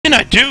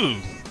do?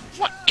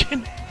 What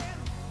can...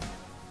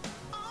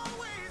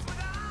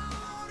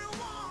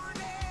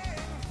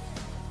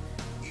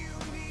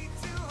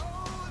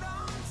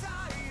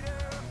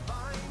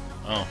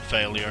 Oh,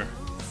 failure.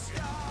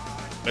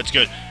 That's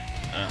good.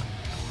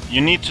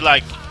 You need to,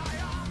 like,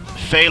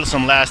 fail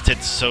some last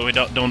hits so we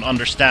don't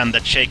understand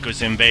that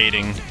Shaco's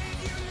invading.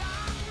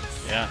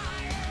 Yeah.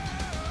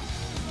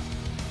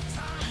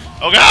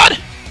 Oh god!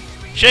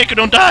 Shaco,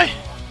 don't die!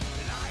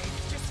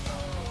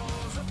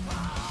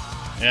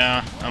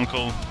 Yeah, I'm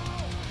cool.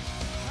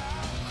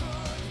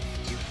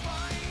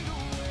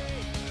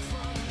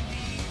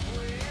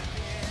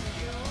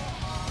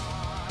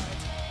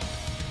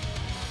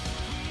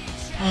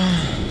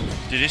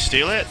 Did he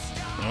steal it?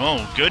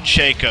 Oh, good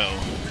Shaco.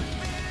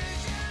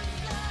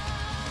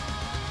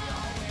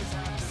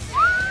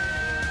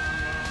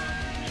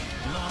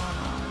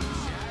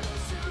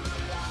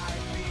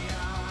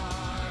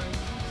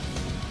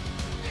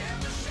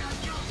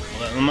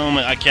 Well, at the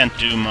moment I can't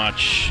do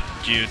much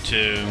due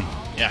to...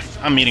 yeah,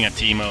 I'm meeting a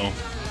Teemo.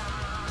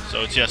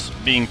 So it's just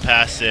being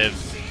passive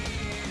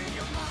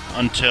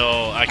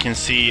until I can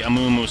see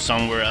Amumu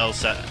somewhere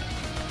else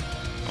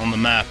on the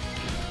map.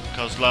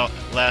 Because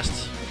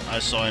last I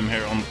saw him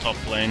here on the top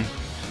lane.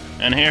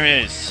 And here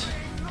he is.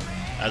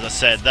 As I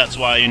said, that's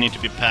why you need to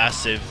be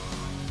passive.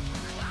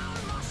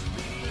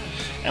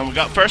 And we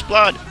got first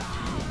blood.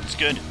 It's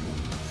good.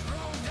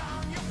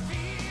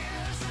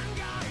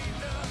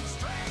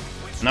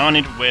 Now I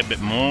need to wait a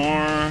bit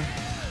more.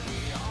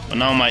 But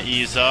now my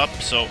E is up,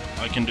 so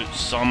I can do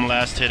some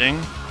last hitting.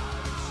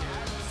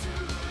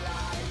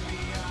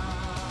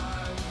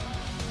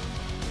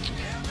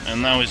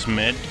 And now he's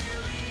mid.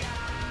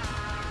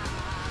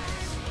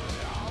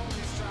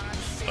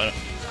 But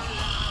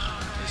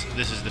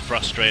this is the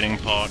frustrating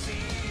part.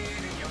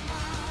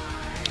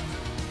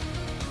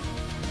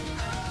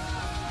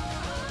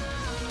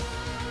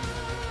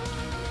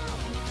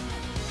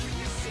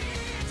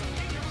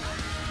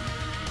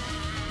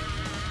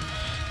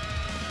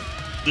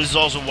 This is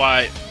also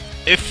why,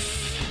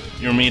 if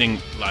you're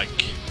meeting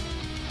like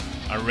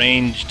a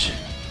ranged,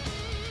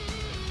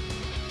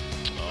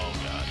 oh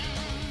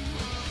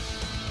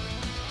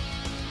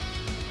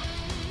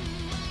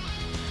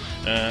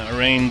god, a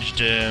ranged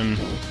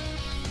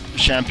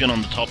champion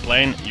on the top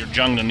lane, your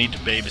jungler need to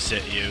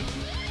babysit you.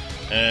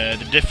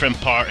 The different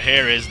part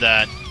here is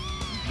that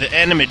the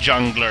enemy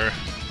jungler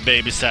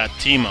babysat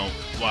Teemo,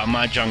 while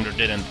my jungler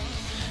didn't,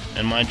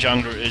 and my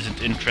jungler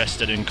isn't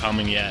interested in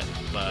coming yet,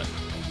 but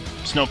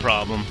it's no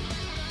problem.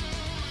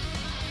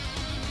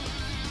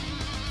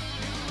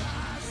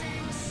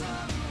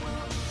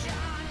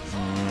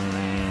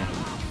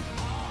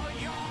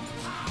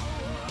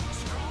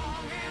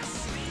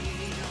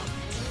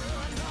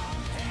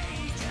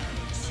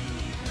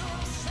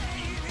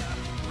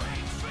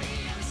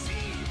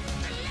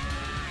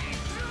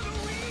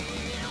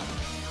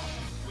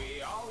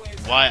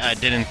 Why I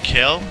didn't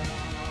kill?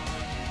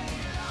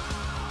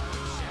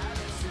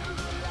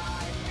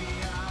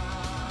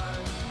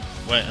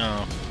 Wait,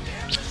 oh.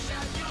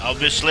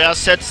 Obviously I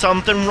said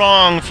something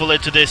wrongfully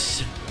to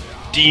this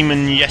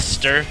demon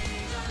yester.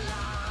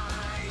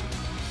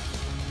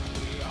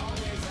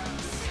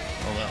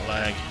 Oh, that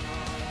lag.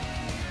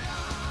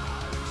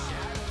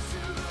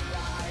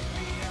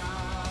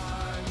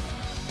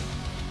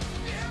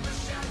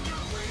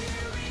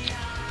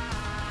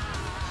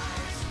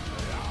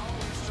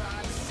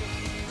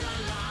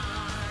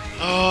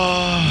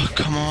 Oh,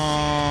 come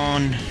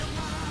on.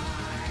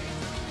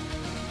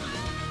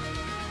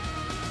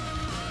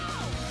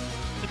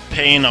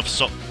 Pain of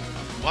so...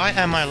 Why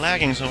am I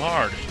lagging so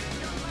hard?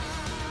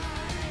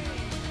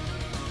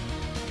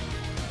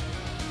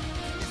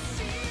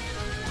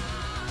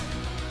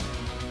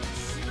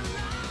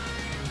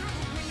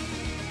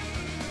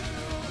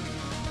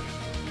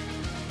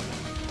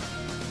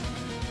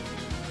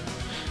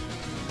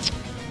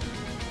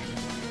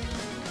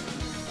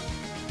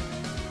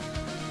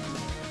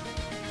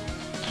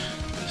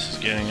 This is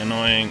getting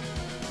annoying.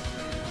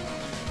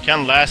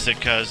 Can't last it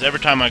because every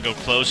time I go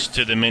close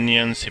to the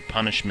minions, he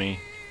punish me.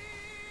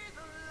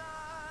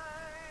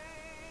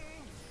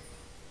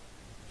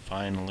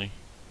 Finally.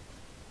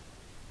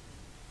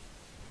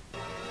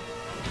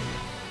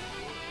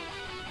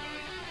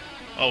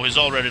 Oh, he's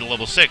already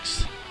level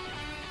 6.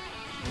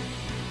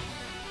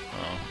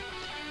 Oh.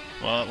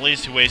 Well, at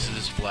least he wasted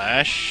his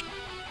flash.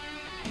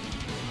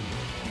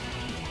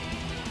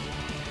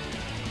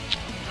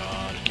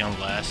 God, I can't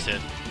last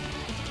it.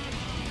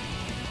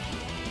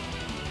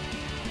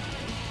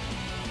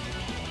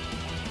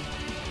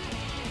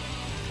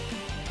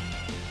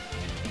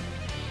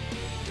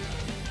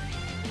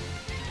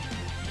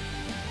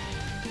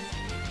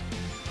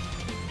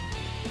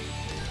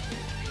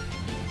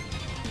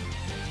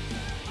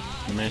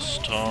 Miss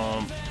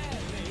Tom.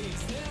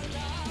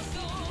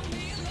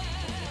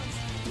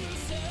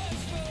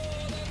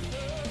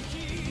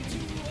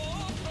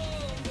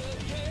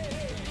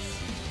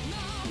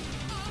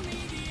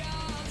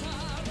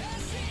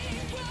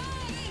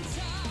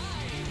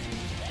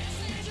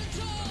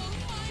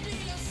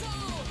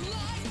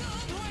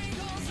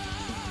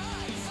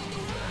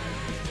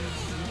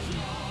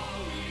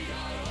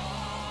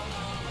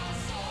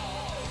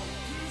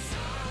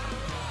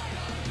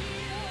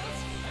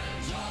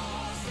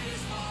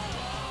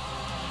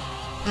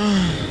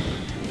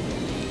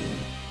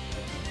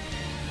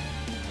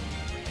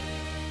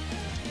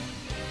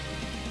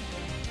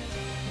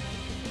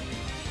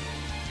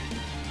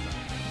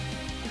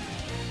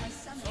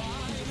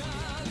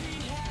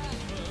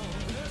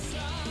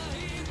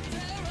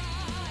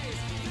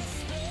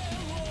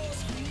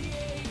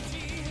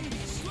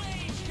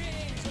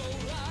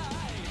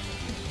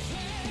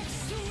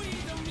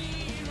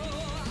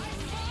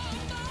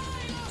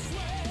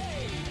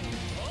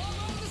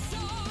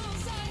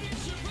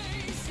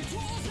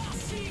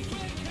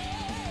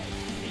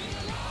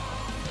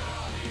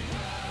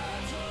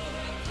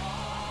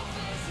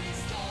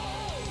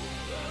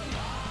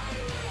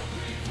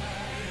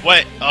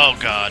 Wait, oh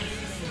god.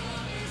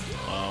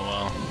 Oh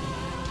well.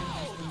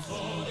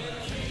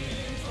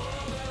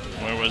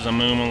 Where was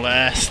Amuma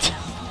last?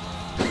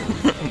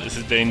 This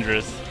is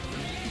dangerous.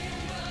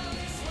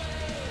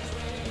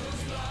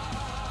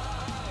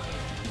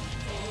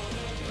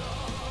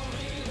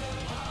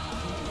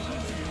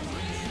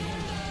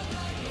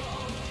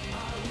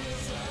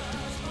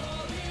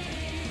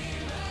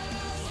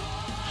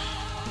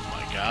 Oh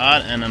my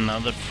god, and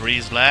another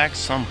freeze lag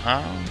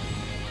somehow.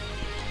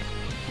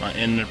 My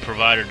internet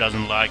provider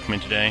doesn't like me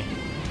today.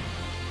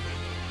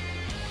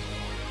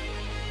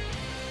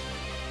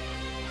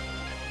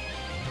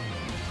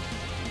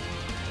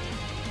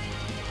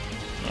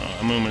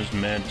 Amuma's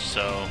mid,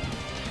 so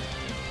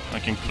I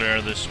can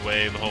clear this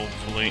wave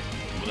hopefully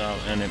without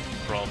any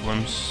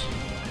problems.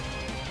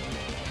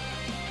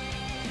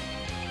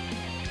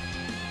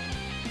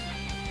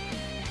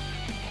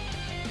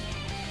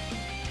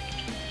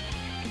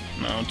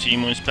 Now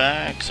Timo is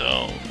back,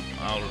 so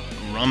I'll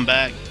run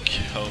back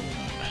home.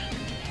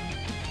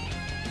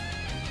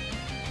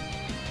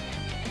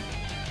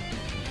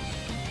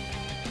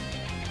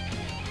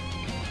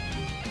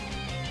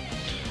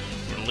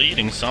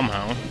 Leading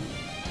somehow.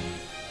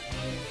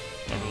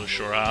 Not really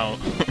sure how.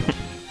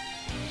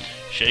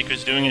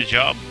 Shaker's doing his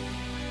job.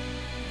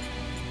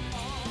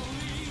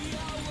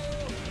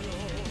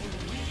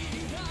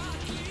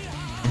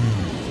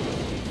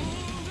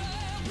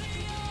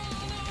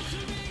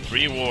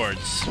 Three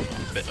wards.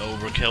 A bit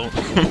overkill.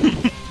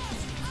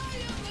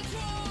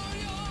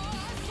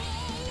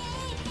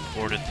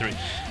 4-3.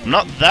 I'm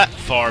not that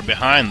far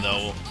behind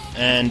though,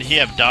 and he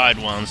have died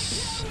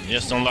once.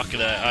 Just unlucky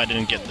that I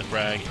didn't get the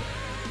frag.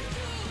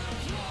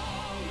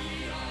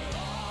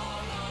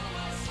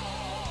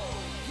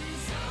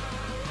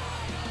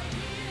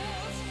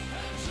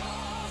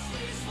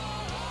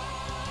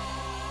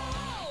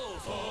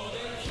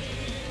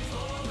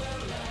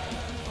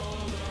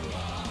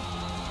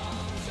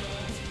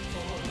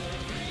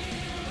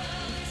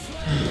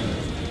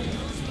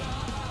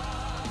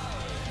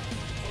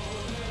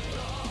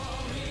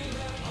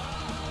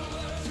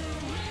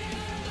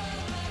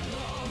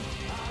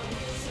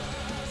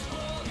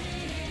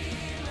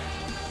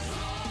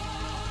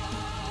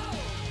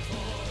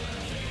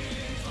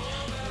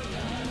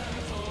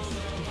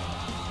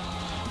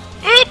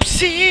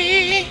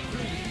 Oopsie!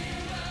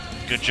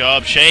 Good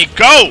job, Shay.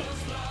 Go!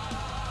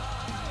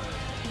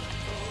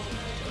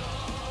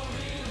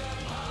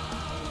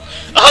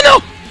 Oh no!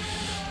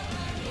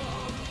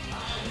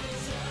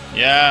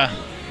 Yeah,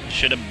 I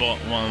should have bought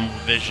one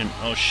vision.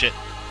 Oh shit.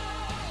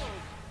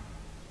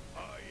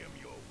 I am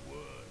your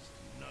worst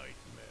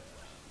nightmare.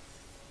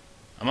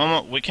 I'm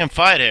almost, we can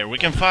fight here. We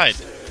can fight.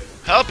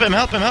 Help him!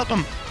 Help him! Help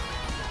him!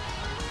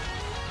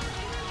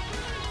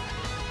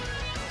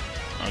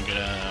 Oh, get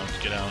out!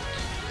 Get out!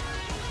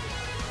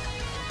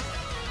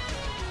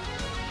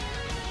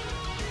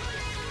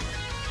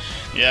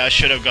 Yeah, I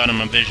should have gotten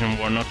a vision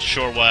ward. Not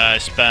sure why I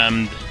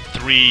spammed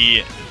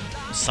 3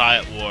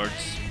 side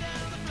wards.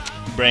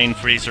 Brain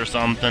freeze or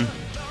something.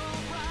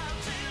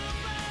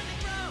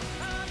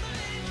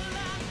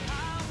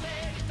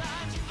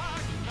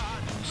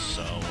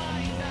 So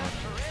one more.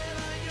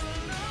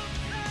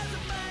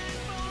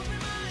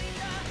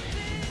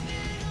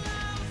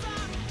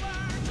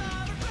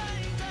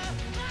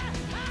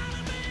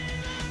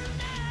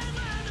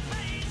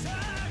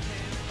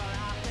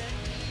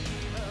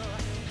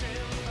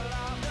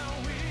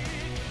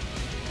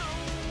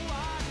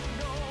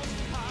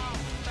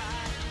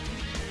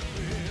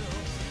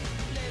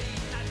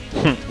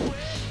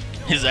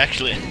 He's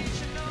actually,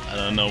 I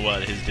don't know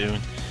what he's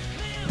doing.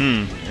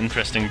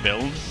 Interesting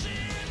build.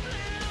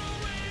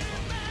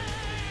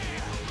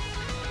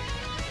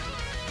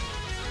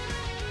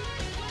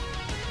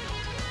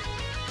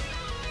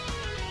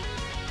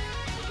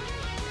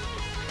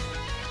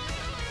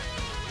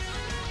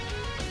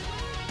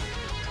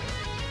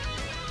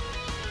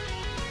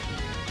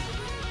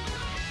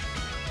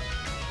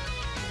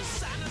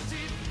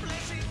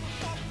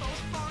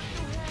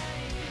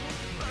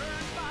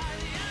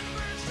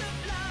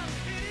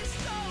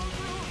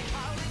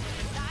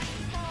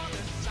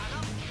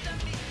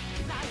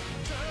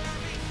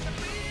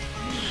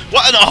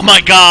 What? Oh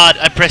my god!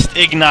 I pressed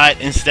ignite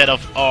instead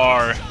of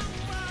R.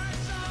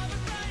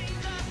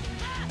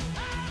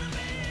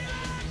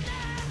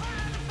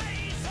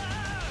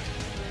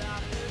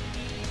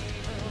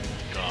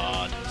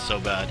 God, so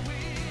bad.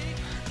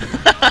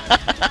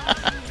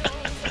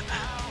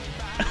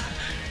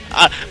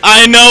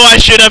 I know I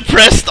should have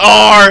pressed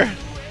R!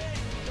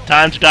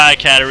 Time to die,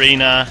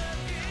 Katarina.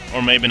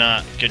 Or maybe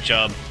not. Good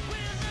job.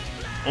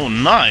 Oh,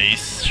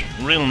 nice.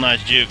 Real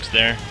nice jukes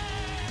there.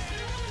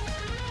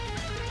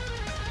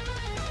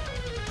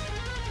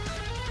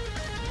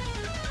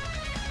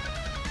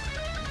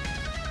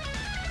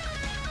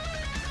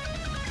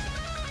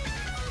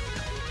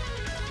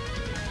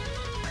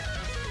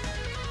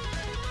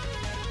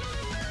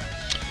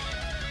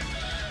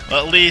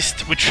 Well, at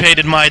least we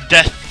traded my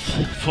death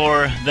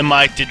for the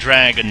mighty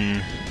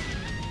dragon.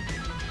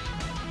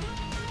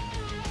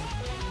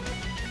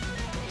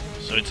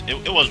 So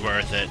it was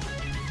worth it.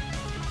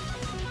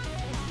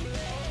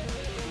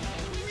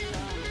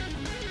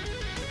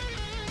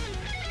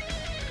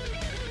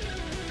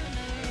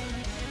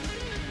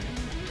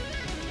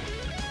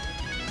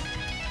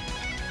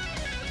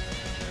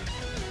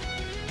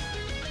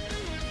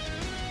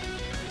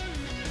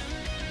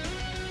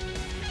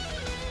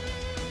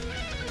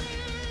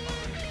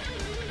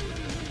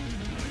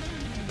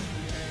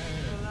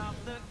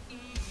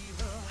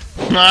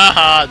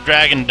 Haha,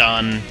 dragon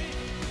done.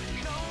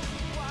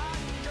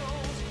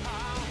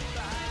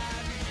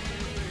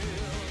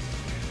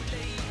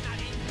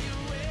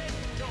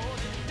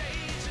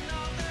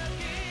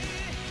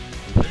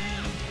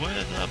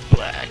 Where the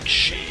black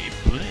sheep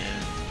live.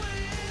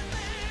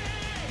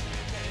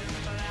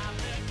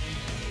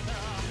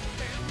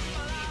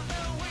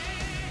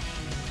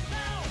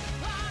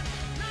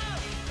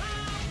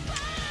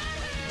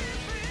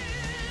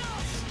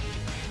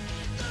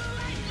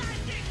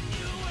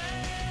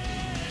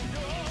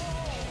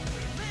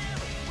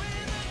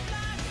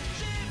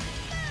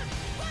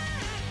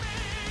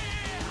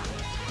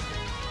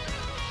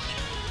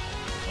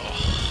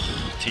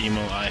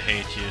 Timo, I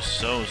hate you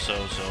so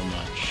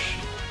much.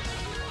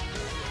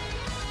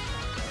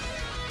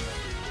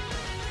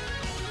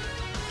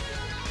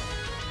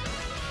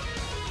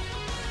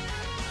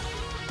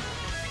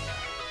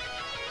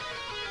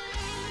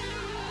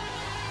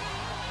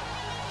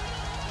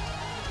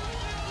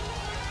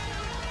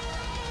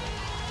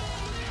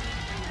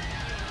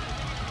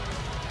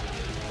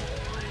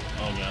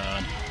 Oh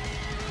god.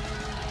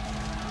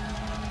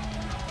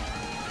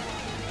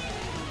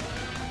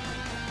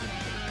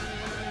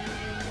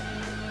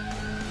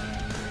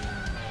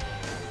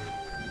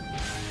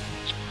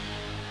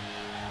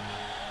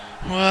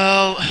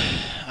 Well,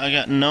 I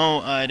got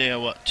no idea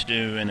what to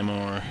do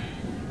anymore.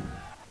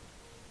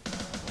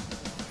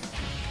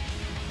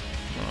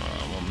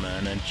 We'll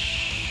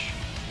manage.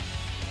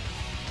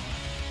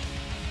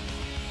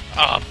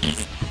 Ah,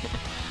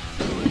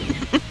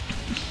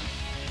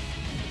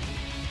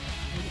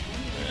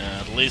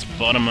 yeah, at least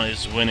bottom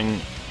is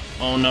winning.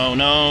 Oh no,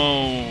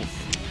 no!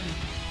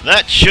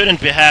 That shouldn't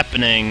be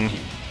happening.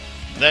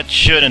 That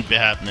shouldn't be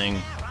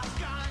happening.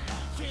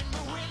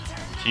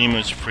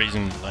 Teemu's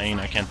freezing the lane,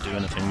 I can't do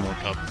anything more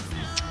top.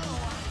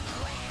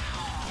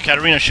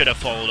 Katarina should have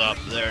followed up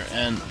there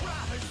and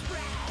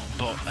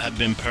have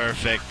been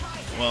perfect.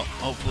 Well,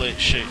 hopefully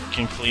she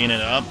can clean it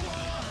up.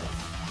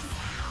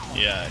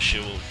 Yeah, she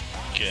will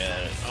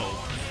get it,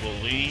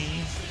 hopefully.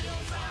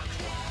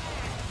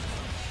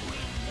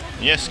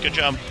 Yes, good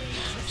job.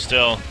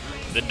 Still,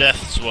 the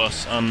deaths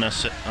was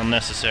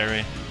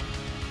unnecessary.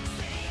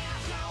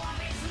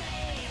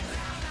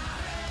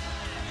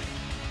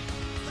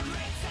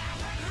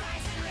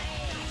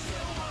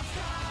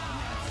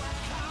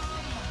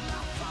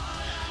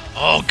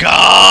 Oh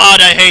god,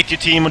 I hate you,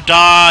 Timo,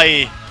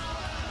 die!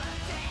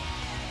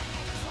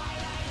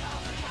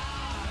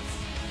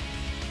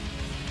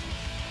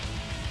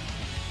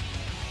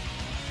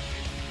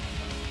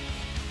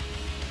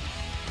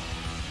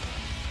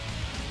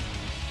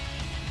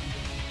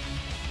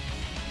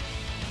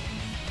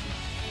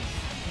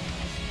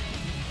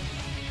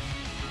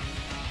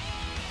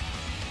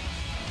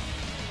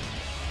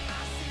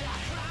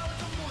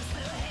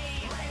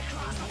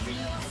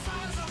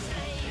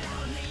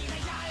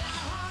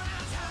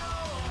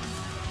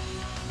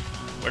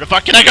 Where the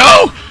fuck can I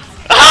go?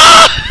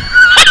 Ah!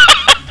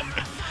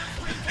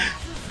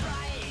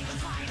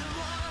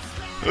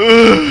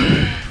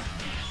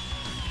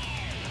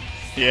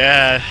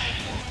 Yeah,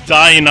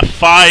 die in a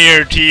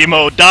fire,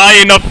 Timo.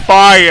 Die in a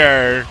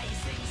fire.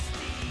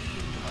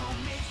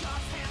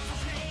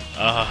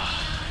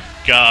 Oh,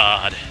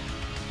 God.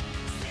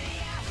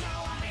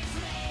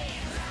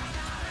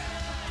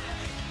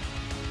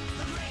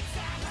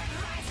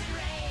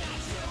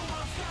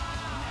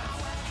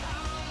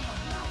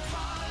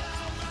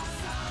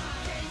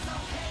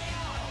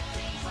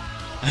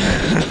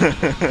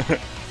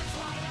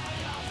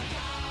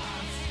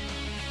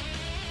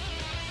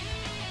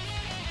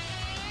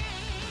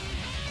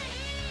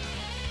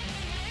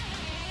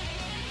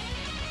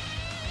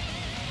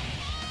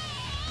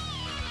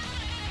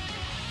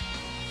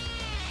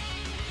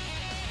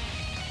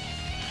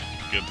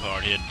 Good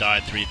part, he had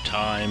died 3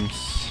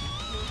 times.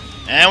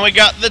 And we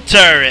got the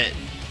turret!